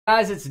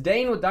Guys, it's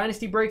Dane with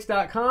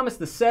DynastyBreaks.com. It's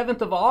the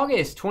 7th of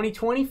August,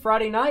 2020,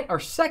 Friday night. Our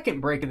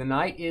second break of the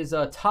night is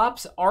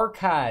Topps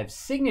Archive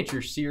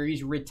Signature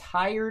Series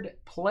Retired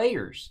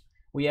Players.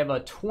 We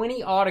have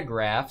 20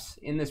 autographs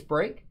in this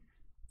break.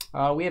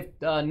 We have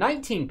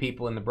 19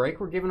 people in the break.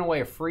 We're giving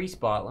away a free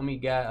spot. Let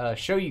me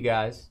show you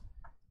guys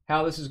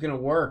how this is going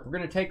to work. We're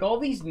going to take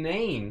all these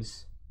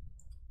names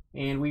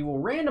and we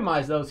will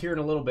randomize those here in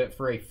a little bit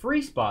for a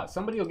free spot.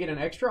 Somebody will get an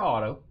extra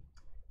auto.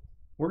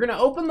 We're going to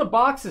open the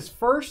boxes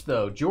first,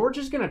 though. George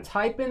is going to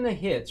type in the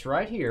hits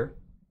right here.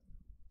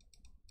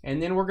 And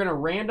then we're going to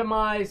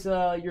randomize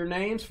your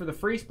names for the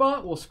free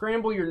spot. We'll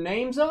scramble your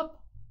names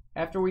up.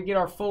 After we get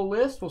our full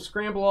list, we'll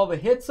scramble all the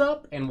hits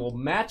up, and we'll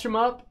match them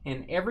up,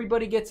 and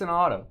everybody gets an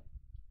auto.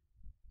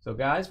 So,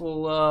 guys,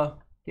 we'll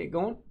get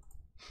going.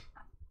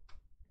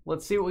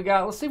 Let's see what we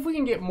got. Let's see if we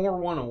can get more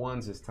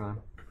one-on-ones this time.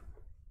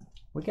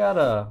 We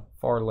got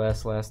far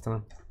less last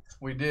time.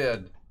 We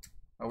did.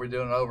 Are we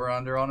doing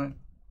over-under on it?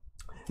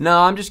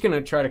 No, I'm just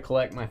gonna try to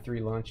collect my 3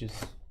 lunches.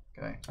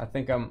 Okay. I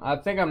think I'm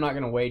not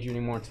gonna wager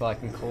anymore until I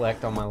can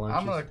collect all my lunches.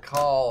 I'm gonna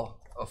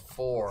call a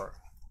 4.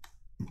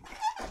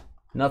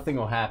 Nothing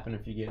will happen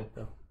if you get it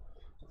though.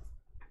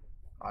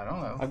 I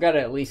don't know. I've got to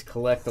at least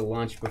collect the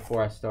lunch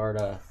before I start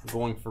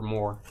going for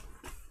more.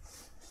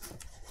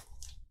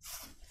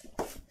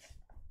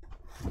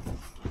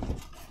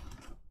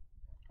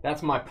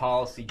 That's my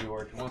policy,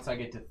 George. Once I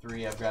get to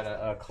 3, I've got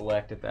to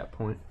collect at that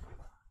point.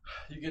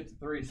 You get to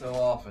 3 so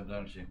often,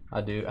 don't you? I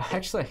do.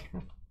 Actually,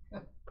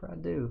 I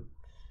do.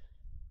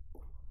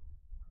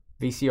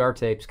 VCR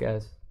tapes,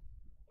 guys.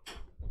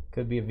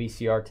 Could be a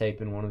VCR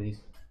tape in one of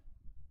these.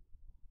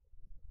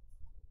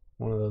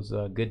 One of those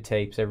good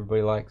tapes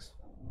everybody likes.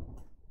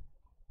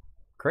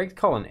 Craig's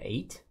calling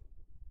 8.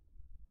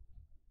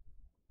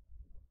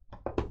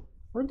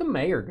 Where'd the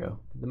mayor go?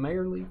 Did the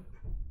mayor leave?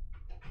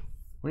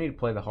 We need to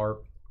play the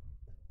harp.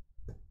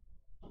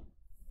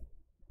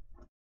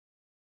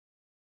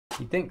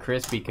 You think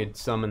Crispy could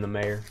summon the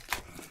mayor?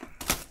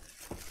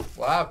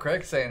 Wow,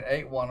 Craig's saying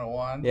 8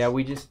 101s. Yeah,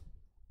 we just.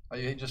 Oh,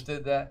 you just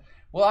did that?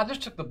 Well, I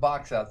just took the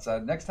box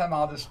outside. Next time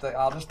I'll just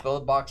throw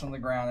the box on the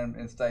ground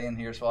and stay in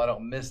here so I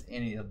don't miss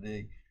any of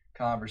the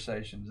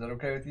conversations. Is that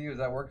okay with you? Does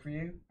that work for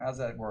you? How's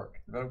that work?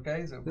 Is that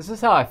okay? This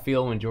is how I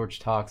feel when George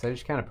talks. I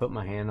just kind of put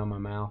my hand on my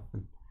mouth.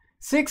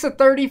 6 of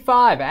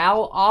 35,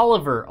 Al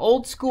Oliver,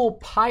 old school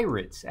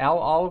Pirates. Al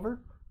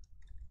Oliver.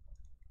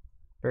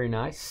 Very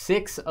nice.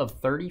 6 of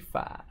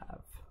 35.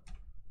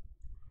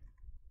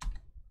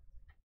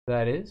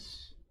 That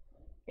is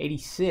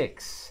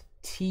 86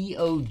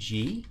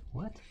 TOG.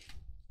 What?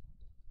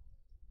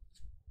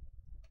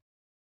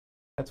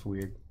 That's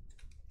weird.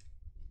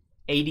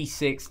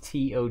 86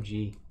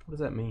 TOG. What does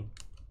that mean?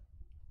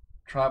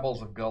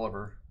 Tribals of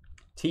Gulliver.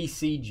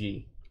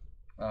 TCG.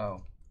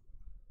 Oh.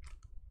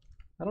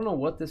 I don't know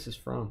what this is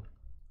from.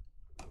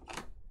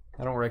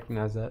 I don't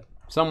recognize that.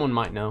 Someone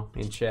might know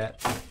in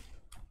chat.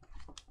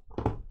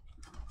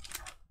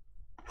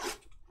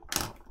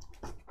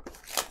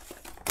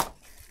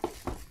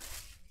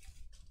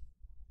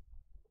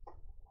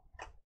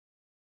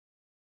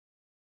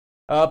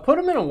 Put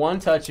them in a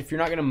one-touch if you're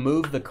not going to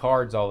move the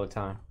cards all the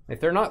time. If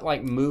they're not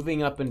like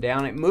moving up and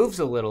down, it moves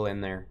a little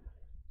in there.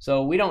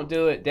 So we don't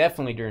do it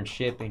definitely during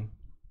shipping.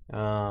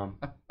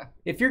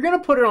 If you're going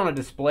to put it on a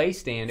display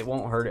stand, it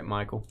won't hurt it,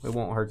 Michael. It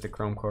won't hurt the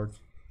chrome card.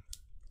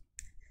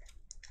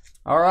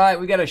 All right,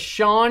 we got a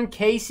Sean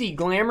Casey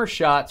Glamour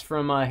Shots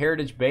from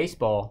Heritage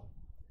Baseball.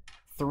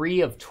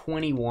 3 of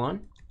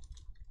 21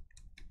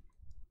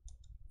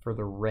 for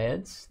the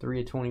Reds.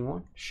 3 of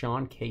 21.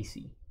 Sean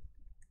Casey.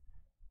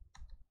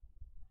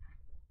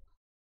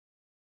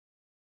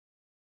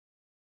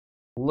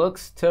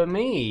 Looks to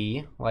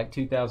me like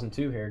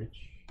 2002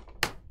 Heritage.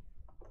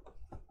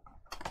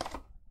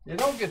 You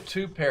don't get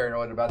too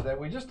paranoid about that.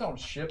 We just don't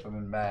ship them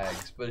in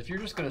mags. But if you're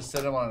just going to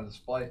set them on a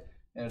display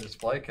in a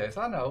display case,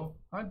 I know.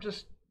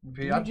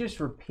 You just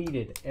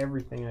repeated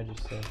everything I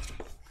just said.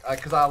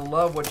 Because I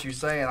love what you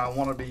say and I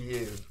want to be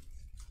you.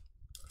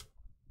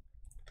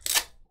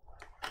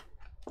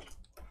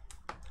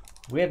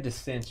 We have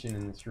dissension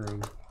in this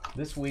room.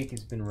 This week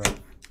has been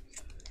rough.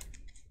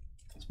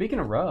 Speaking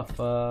of rough,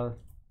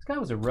 this guy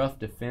was a rough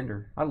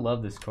defender. I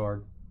love this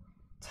card.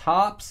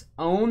 Topps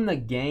Own the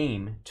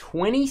Game.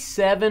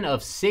 27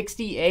 of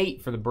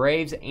 68 for the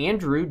Braves.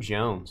 Andrew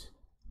Jones.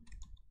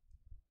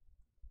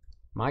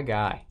 My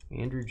guy,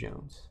 Andrew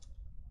Jones.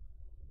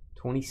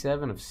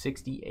 27 of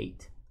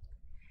 68.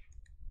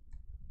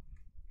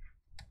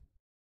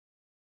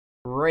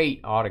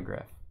 Great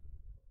autograph.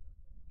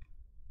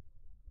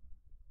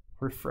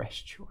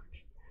 Refresh,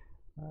 George.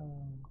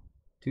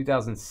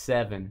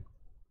 2007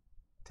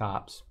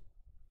 Topps.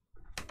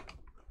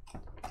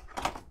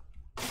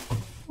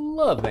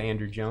 Love the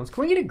Andrew Jones.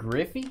 Can we get a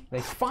Griffey? They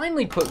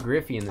finally put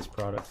Griffey in this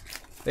product.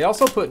 They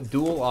also put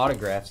dual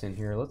autographs in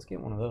here. Let's get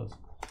one of those.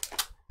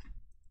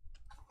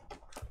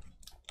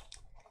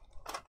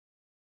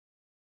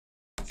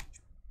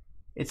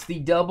 It's the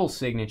double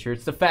signature.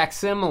 It's the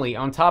facsimile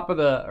on top of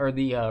the, or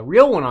the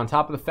real one on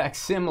top of the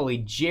facsimile.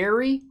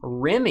 Jerry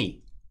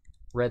Remy.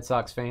 Red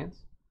Sox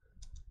fans.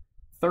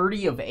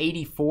 30 of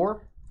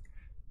 84.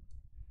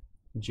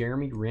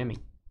 Jeremy Remy.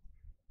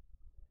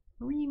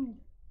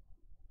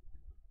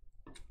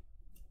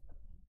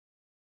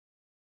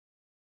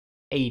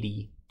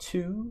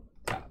 82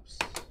 tops.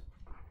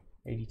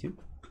 82.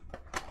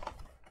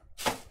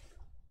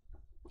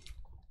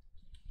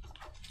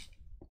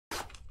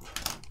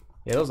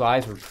 Yeah, those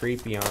eyes were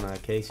creepy on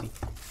Casey.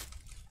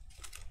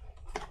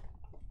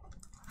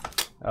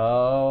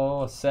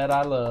 Oh, a set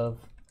I love.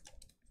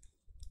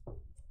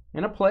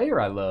 And a player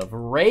I love.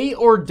 Ray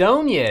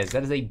Ordonez.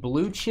 That is a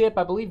blue chip,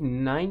 I believe,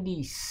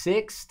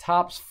 96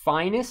 Topps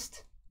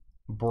Finest.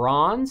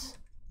 Bronze.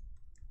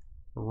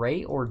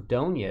 Ray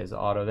Ordonez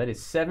auto. That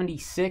is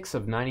 76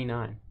 of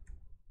 99.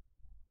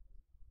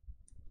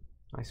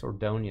 Nice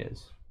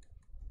Ordonez.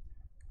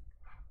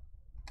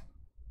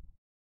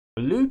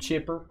 Blue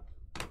chipper.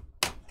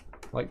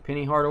 Like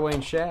Penny Hardaway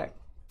and Shaq.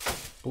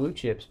 Blue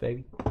chips,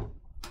 baby.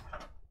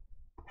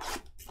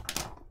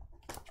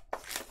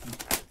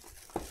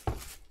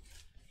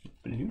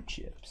 Blue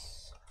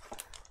chips.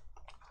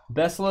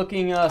 Best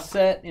looking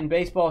set in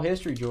baseball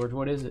history, George.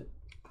 What is it?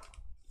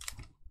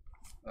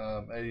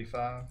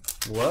 85.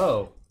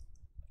 Whoa.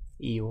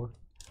 Eeyore.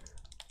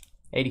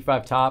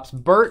 85 tops.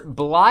 Bert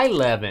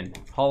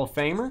Blyleven, Hall of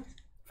Famer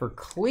for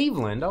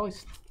Cleveland.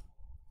 Always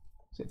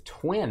it's a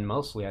twin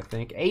mostly, I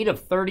think. 8 of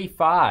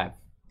 35.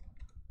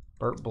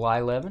 Bert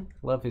Blyleven.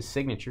 Love his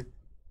signature.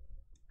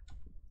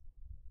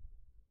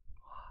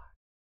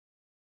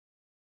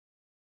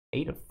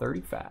 Eight of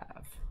 35.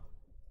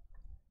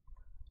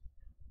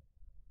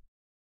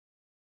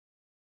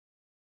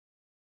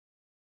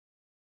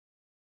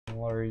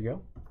 Well, there you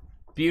go.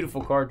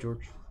 Beautiful card,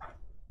 George.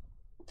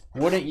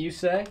 Wouldn't you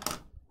say?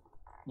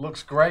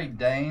 Looks great,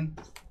 Dane.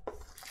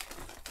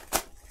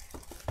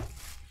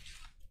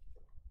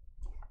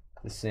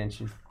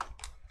 Ascension.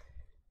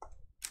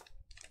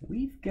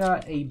 We've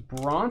got a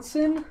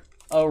Bronson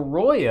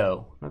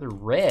Arroyo. Another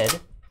red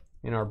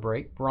in our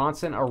break.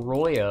 Bronson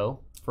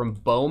Arroyo from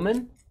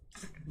Bowman.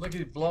 Look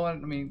at it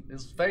blowing. I mean,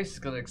 his face is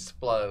going to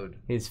explode.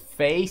 His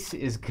face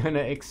is going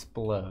to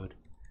explode.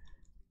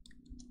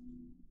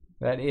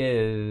 That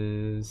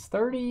is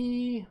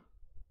 30...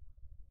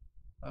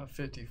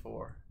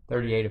 54.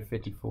 38 of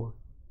 54.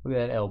 Look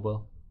at that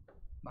elbow.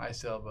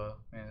 Nice elbow.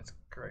 Man, it's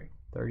great.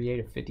 38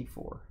 of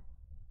 54.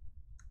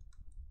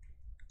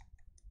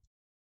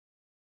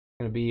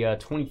 Going to be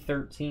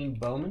 2013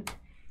 Bowman.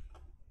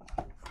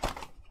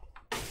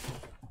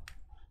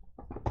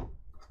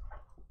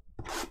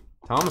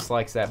 Thomas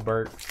likes that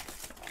Bert.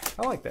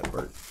 I like that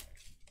Bert.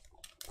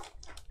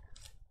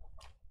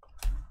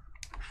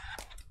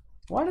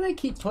 Why do they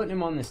keep putting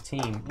him on this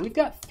team? We've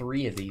got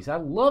 3 of these. I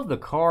love the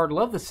card,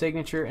 love the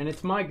signature, and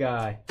it's my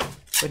guy.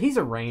 But he's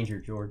a Ranger,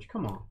 George.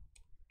 Come on.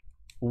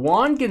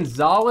 Juan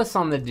Gonzalez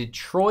on the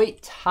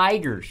Detroit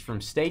Tigers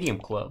from Stadium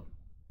Club.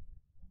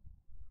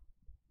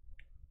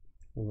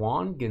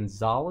 Juan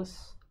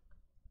Gonzalez.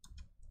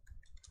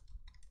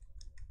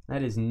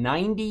 That is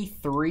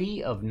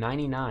 93 of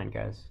 99,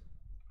 guys.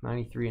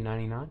 93 of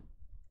 99.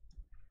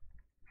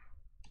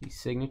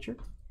 His signature.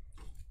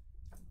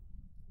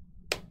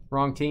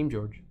 Wrong team,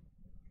 George.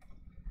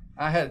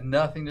 I had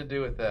nothing to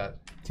do with that.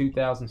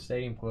 2000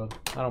 Stadium Club.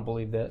 I don't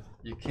believe that.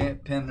 You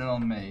can't pin it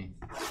on me.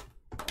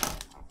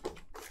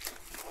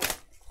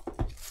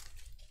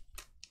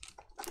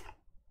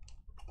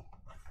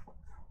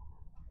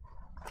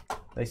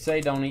 They say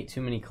don't eat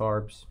too many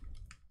carbs.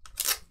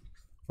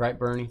 Right,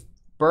 Bernie?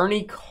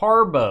 Bernie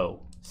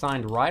Carbo.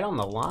 Signed right on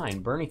the line.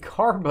 Bernie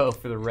Carbo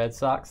for the Red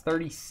Sox.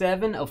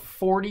 37 of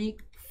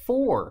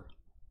 44.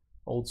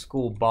 Old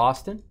school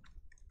Boston.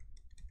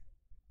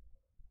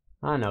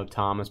 I know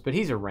Thomas, but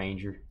he's a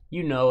Ranger.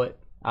 You know it.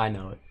 I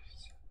know it.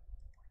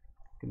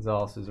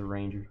 Gonzalez is a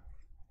Ranger.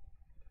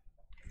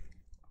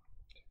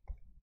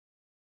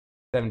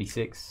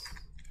 76.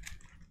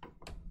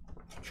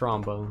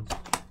 Trombones.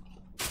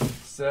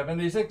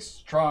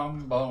 76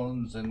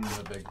 trombones in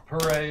the big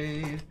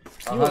parade.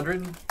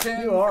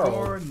 110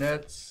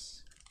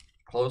 cornets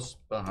close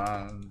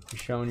behind. You're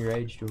showing your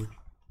age, George.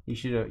 You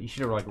should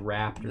have like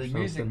rapped or something. The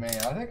Music Man.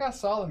 I think I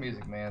saw the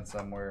Music Man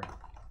somewhere.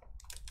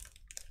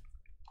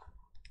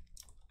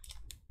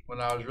 When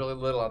I was really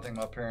little, I think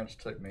my parents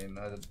took me, and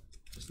I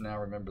just now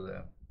remember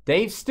that.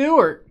 Dave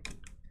Stewart.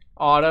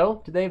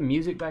 Auto. Did they have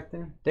music back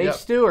then? Dave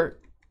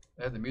Stewart.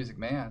 They had the Music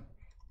Man.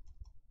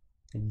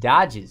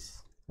 Dodges.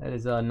 That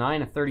is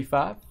 9 of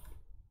 35.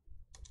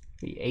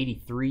 The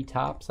 83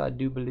 tops, I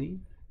do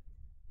believe.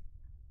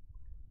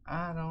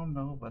 I don't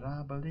know, but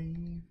I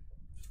believe.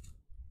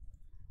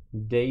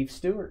 Dave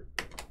Stewart.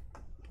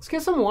 Let's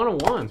get some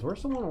one-on-ones.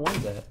 Where's some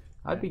one-on-ones at?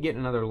 I'd be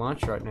getting another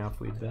lunch right now if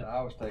we'd bet.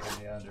 I was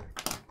taking the under.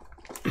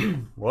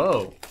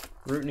 Whoa.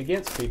 Rooting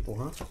against people,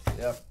 huh?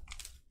 Yep.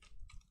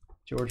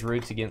 George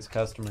roots against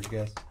customers,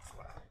 guys.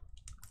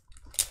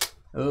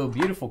 Oh,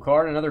 beautiful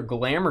card. Another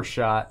glamour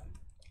shot.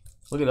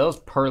 Look at those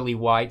pearly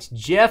whites.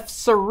 Jeff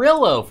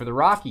Cirillo for the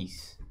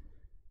Rockies.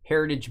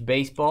 Heritage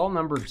Baseball,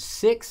 number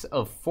 6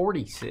 of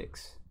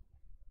 46.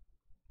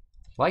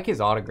 Like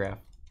his autograph.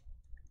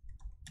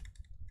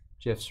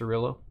 Jeff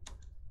Cirillo.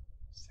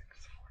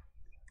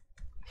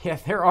 Yeah,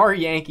 there are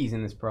Yankees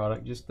in this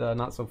product, just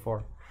not so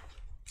far.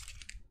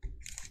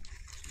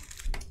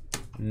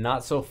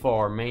 Not so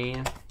far,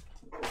 man.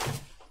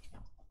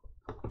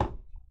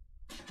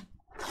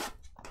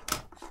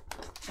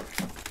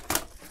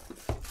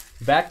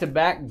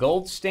 Back-to-back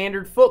gold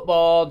standard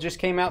football just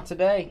came out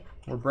today.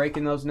 We're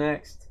breaking those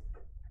next.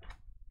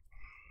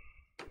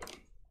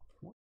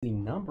 What's the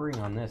numbering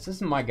on this? This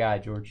is my guy,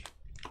 George.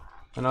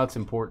 I know it's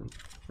important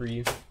for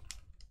you.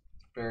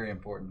 Very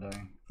important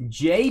thing.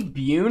 Jay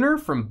Buhner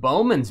from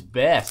Bowman's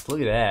Best.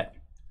 Look at that.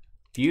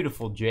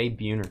 Beautiful Jay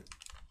Buhner.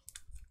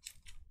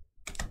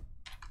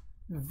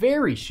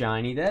 Very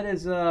shiny. That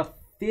is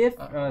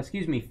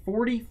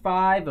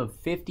 45 of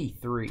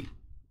 53.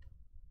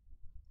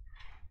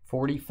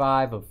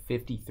 45 of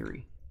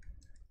 53.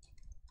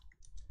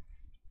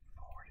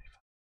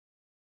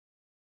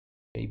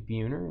 Jay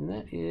Buhner, and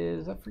that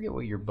is, I forget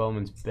what your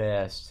Bowman's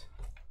Best.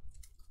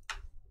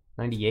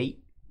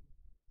 98.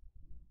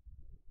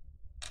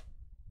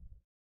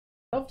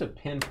 Tough to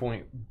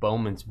pinpoint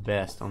Bowman's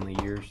Best on the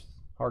years.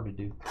 Hard to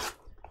do.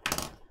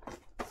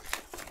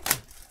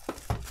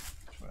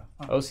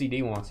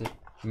 OCD wants it.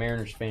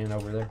 Mariners fan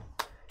over there.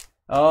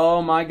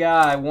 Oh my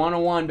God,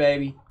 101,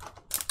 baby.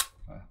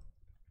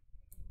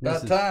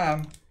 That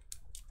time.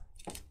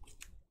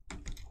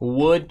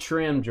 Wood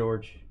trim,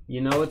 George.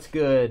 You know it's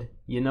good.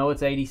 You know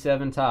it's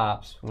 87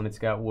 tops when it's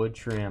got wood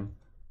trim.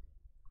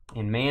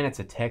 And man, it's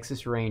a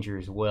Texas Ranger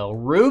as well.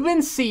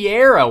 Ruben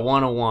Sierra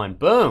 101.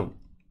 Boom.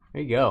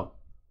 There you go.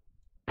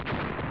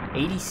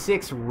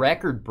 86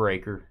 record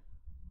breaker.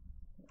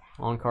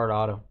 On card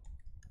auto.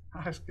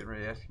 I was getting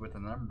ready to ask you what the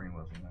numbering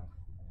was in that.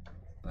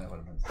 That would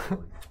have been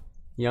silly.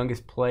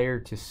 Youngest player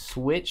to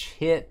switch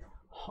hit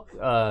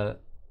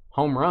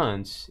home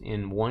runs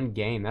in one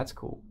game. That's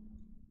cool.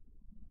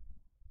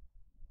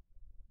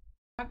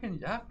 I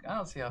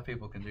don't see how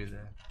people can do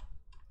that.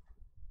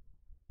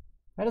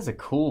 That is a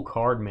cool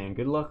card, man.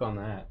 Good luck on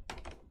that.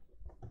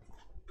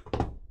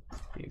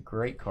 Be a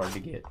great card to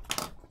get.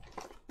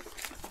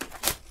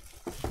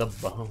 The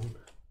bone.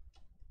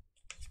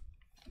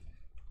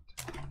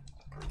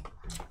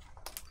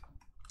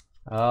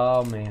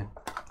 Oh man,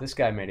 this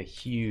guy made a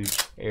huge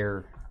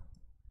error.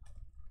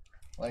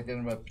 Like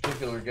in a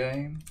particular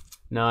game?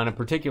 No, in a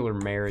particular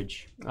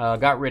marriage.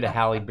 Got rid of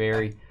Halle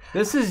Berry.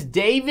 This is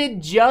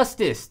David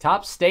Justice,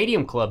 Top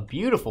Stadium Club.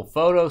 Beautiful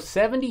photo,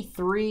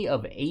 73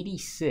 of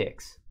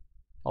 86.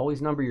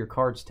 Always number your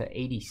cards to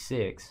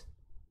 86.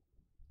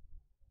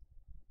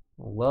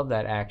 Love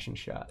that action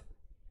shot.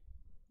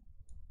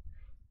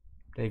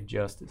 Dave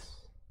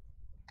Justice.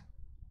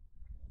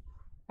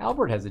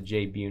 Albert has a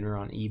Jay Buhner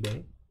on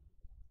eBay.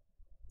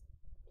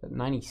 Is that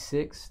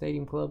 96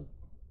 Stadium Club?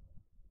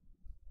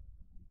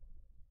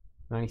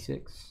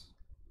 96.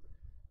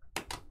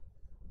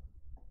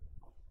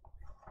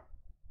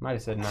 Might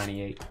have said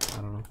 98.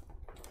 I don't know.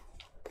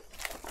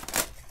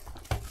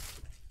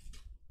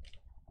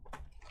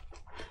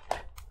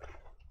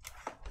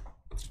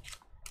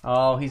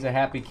 Oh, he's a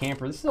happy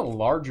camper. This is a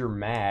larger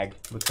mag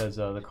because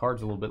the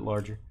card's a little bit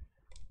larger.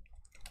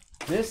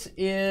 This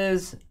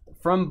is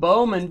from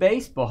Bowman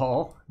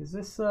Baseball. Is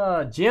this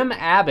Jim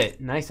Abbott?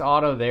 Nice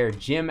auto there,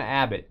 Jim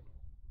Abbott.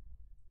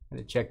 Had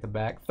to check the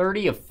back.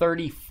 30 of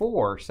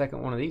 34.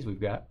 Second one of these we've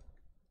got.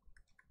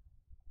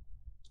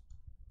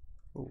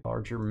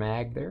 Larger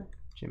mag there.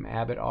 Jim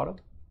Abbott auto.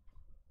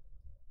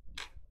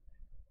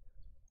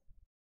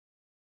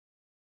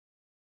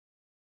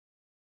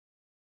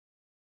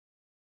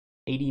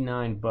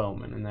 '89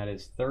 Bowman, and that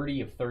is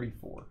 30 of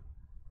 34.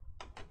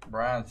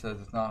 Brian says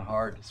it's not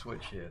hard to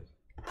switch hit.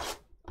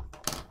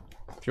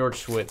 George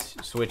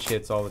switch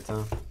hits all the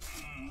time.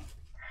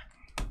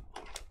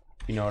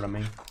 You know what I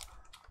mean?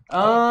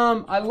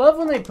 I love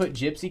when they put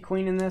Gypsy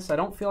Queen in this. I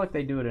don't feel like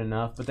they do it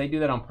enough, but they do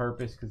that on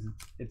purpose because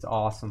it's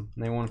awesome.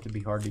 And they want it to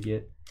be hard to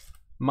get.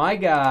 My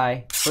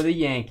guy for the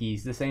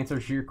Yankees, this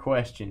answers your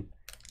question.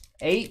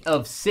 8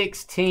 of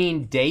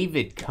 16,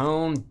 David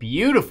Cone.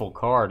 Beautiful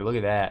card. Look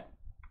at that.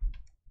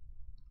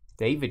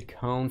 David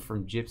Cone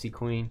from Gypsy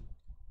Queen.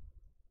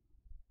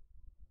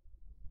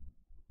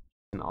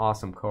 An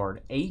awesome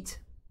card. 8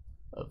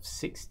 of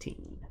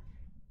 16.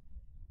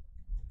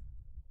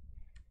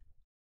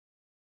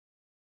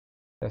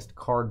 Best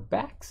card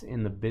backs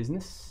in the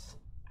business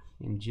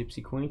in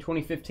Gypsy Queen.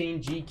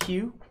 2015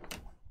 GQ.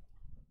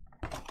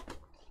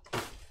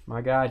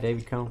 My guy,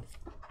 David Cone.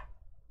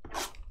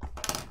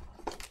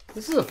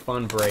 This is a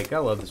fun break. I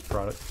love this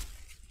product.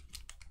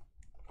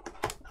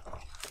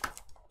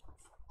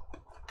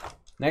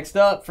 Next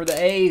up for the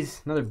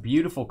A's, another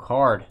beautiful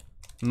card.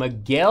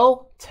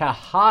 Miguel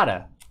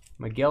Tejada.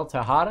 Miguel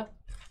Tejada.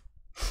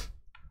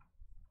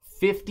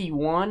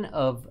 51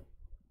 of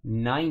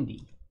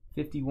 90.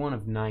 51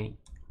 of 90.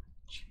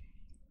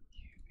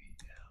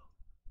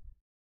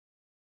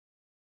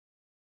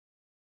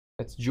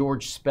 That's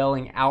George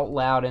spelling out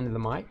loud into the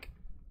mic.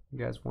 You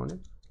guys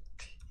wondered?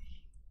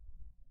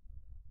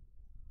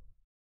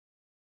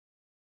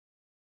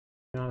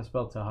 You know how to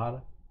spell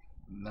Tejada?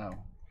 No.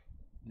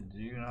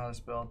 Do you know how to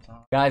spell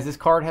Tom? Guys, this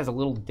card has a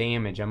little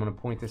damage. I'm going to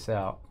point this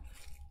out.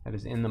 That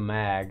is in the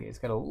mag. It's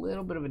got a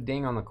little bit of a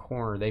ding on the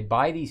corner. They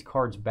buy these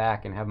cards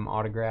back and have them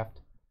autographed.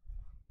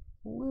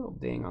 A little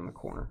ding on the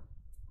corner.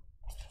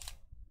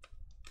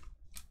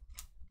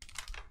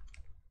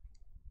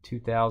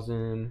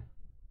 2000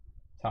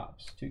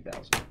 Topps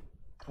 2000.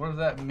 What does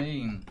that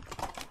mean,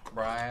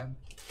 Brian?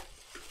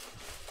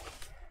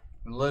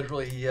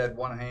 Literally, he had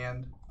one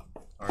hand,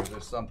 or is there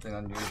something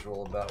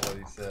unusual about what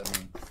he said? I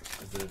mean,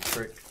 is it a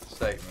trick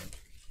statement?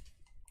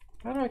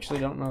 I actually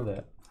don't know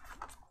that.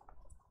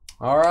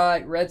 All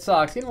right, Red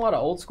Sox. Getting a lot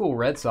of old school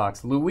Red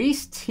Sox.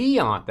 Luis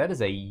Tiant. That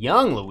is a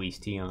young Luis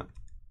Tiant.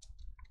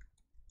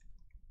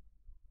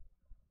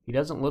 He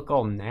doesn't look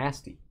all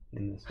nasty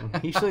in this one.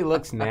 He usually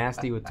looks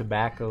nasty with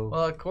tobacco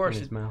Well, of course,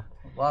 in his mouth.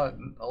 a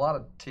lot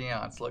of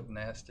Tiants look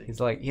nasty. He's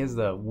like, he has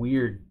the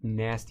weird,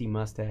 nasty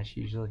mustache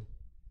usually.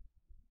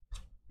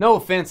 No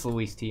offense,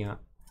 Luis Tiant.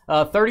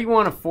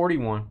 31 of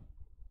 41.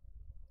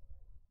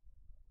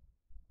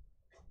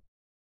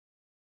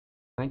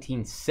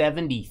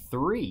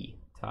 1973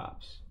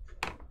 Topps.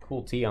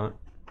 Cool Tiant.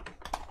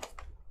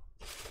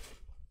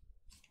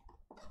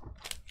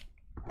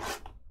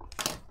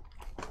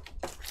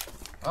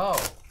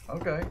 Oh,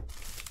 okay.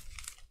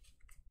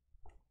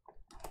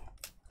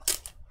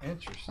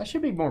 Interesting. I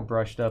should be more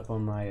brushed up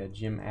on my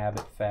Jim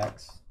Abbott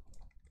facts.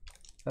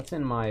 That's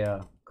in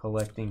my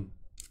collecting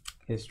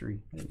history.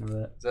 I didn't know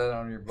that. Is that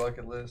on your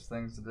bucket list,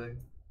 things to do?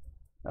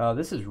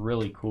 This is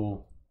really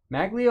cool.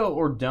 Maglio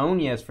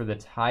Ordonez for the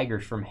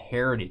Tigers from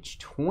Heritage.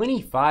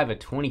 25 of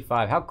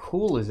 25. How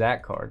cool is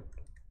that card?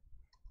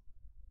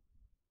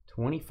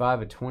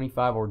 25 of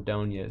 25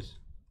 Ordonez.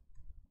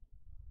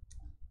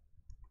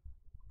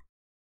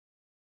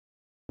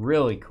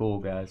 Really cool,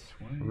 guys.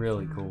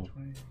 Really cool.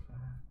 25.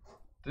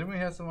 Didn't we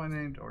have somebody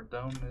named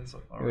Ordonez?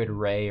 We had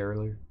Ray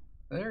earlier.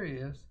 There he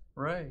is.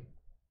 Ray.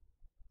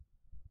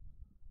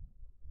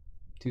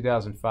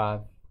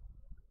 2005.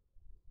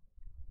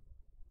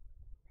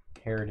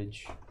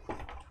 Heritage.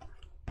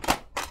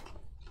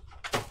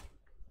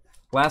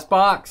 Last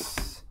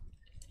box.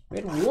 We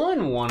had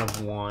one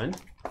of one.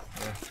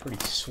 Yeah.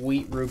 Pretty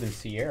sweet Ruben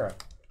Sierra.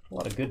 A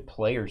lot of good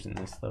players in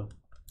this, though.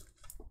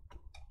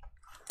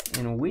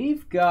 And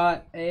we've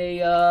got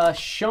a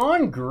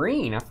Sean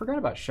Green. I forgot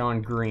about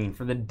Sean Green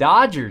for the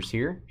Dodgers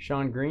here.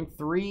 Sean Green,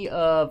 3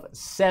 of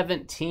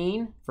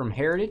 17 from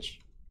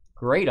Heritage.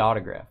 Great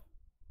autograph.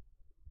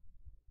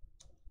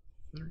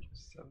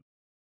 37.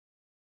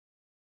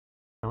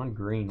 Sean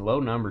Green, low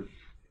numbered.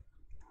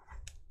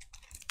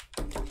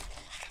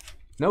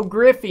 No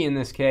Griffey in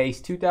this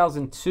case,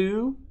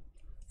 2002.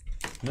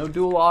 No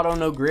dual auto,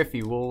 no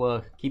Griffey.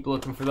 We'll keep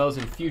looking for those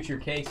in future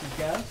cases,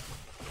 guys.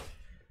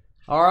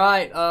 All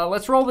right,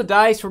 let's roll the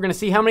dice. We're going to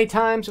see how many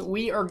times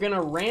we are going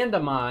to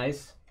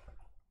randomize.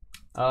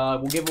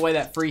 We'll give away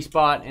that free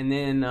spot and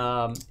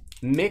then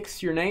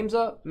mix your names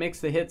up, mix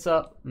the hits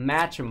up,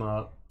 match them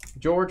up.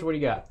 George, what do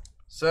you got?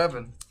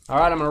 7. All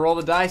right, I'm going to roll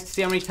the dice to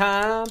see how many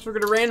times we're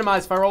going to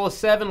randomize. If I roll a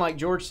 7, like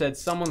George said,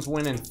 someone's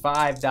winning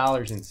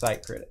 $5 in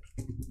site credit.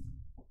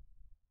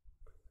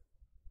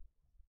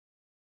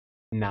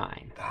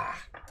 9.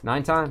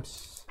 9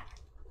 times.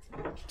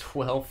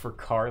 12 for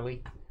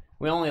Carly.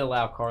 We only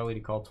allow Carly to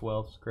call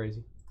 12. It's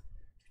crazy.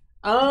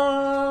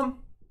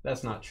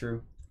 That's not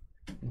true.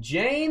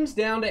 James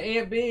down to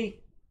Aunt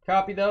B.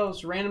 Copy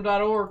those.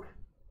 Random.org.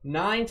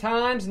 9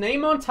 times.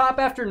 Name on top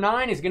after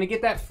 9 is going to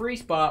get that free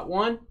spot.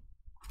 1,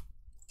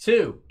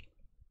 2,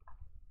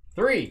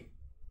 3,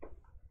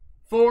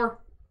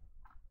 4,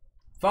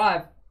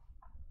 5,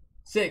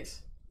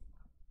 6,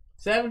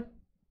 7,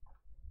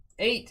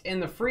 8.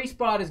 And the free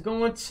spot is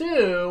going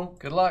to...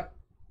 Good luck.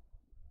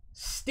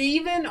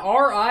 Steven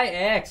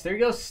RIX. There you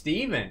go,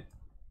 Steven.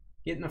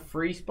 Getting a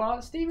free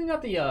spot. Steven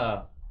got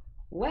the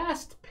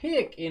last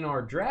pick in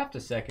our draft a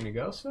second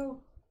ago,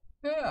 so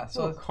Yeah,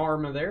 so little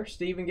karma there.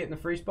 Steven getting the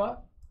free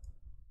spot.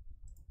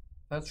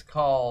 that's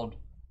called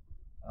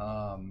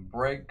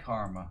break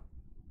karma.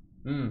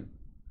 Is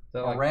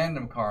that Or like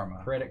random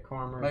karma. credit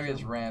karma? or Maybe it's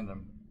something?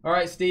 random. All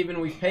right,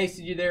 Steven, we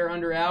pasted you there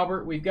under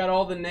Albert. We've got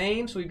all the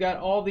names. We've got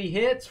all the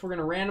hits. We're going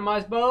to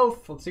randomize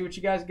both. Let's see what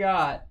you guys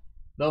got.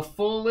 The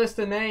full list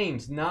of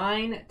names,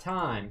 9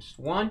 times.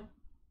 1,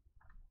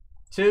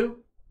 2,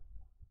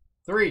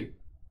 3,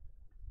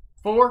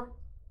 4,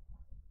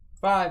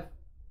 5,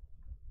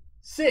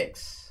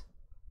 6,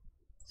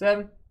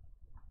 7,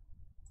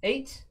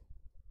 8,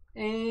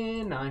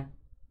 and 9.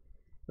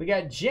 We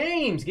got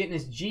James getting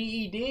his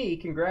GED.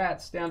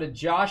 Congrats. Down to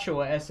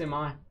Joshua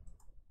SMI.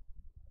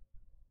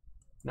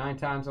 9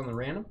 times on the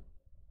random.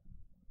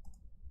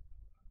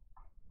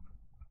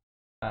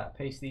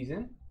 Paste these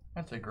in.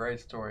 That's a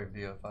great story,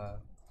 VO5.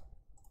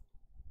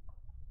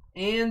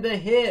 And the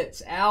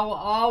hits, Al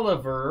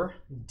Oliver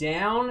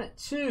down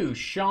to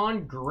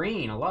Sean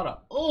Green. A lot of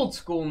old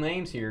school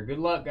names here. Good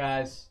luck,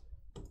 guys.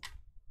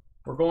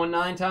 We're going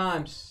 9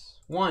 times.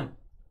 1,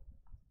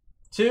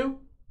 2,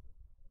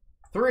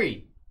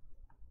 3,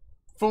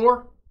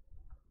 4,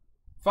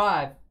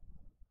 5,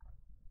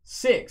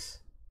 6,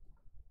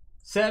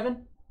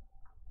 7,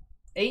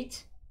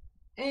 8,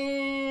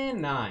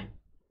 and 9.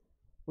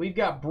 We've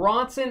got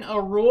Bronson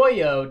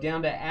Arroyo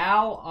down to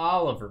Al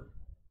Oliver.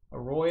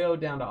 Arroyo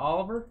down to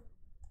Oliver.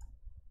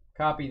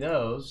 Copy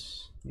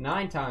those.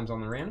 9 times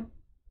on the random.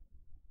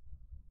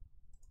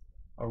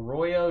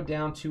 Arroyo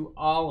down to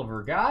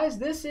Oliver. Guys,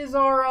 this is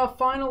our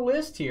final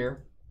list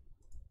here.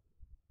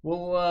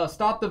 We'll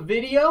stop the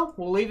video.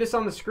 We'll leave this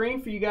on the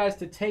screen for you guys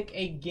to take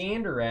a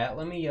gander at.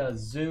 Let me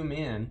zoom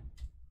in.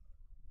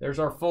 There's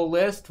our full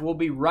list. We'll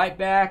be right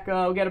back. We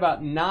got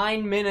about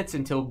 9 minutes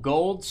until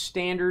Gold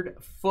Standard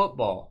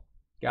Football.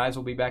 Guys,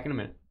 we'll be back in a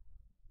minute.